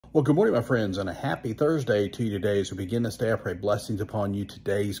Well, good morning, my friends, and a happy Thursday to you today. As we begin this day, I pray blessings upon you.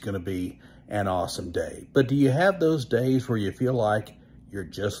 Today's going to be an awesome day. But do you have those days where you feel like you're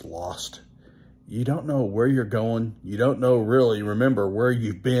just lost? You don't know where you're going. You don't know really, remember where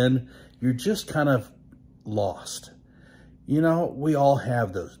you've been. You're just kind of lost. You know, we all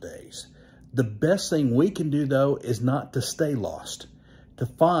have those days. The best thing we can do, though, is not to stay lost, to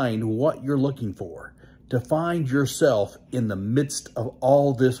find what you're looking for, to find yourself in the midst of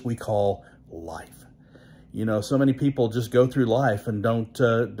all this we call life. You know, so many people just go through life and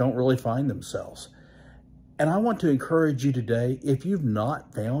don't really find themselves. And I want to encourage you today, if you've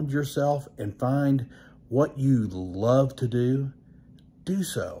not found yourself and find what you love to do, do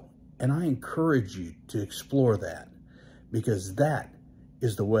so. And I encourage you to explore that, because that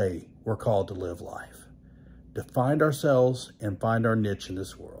is the way we're called to live life, to find ourselves and find our niche in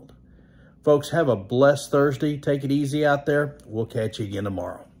this world. Folks, have a blessed Thursday. Take it easy out there. We'll catch you again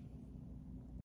tomorrow.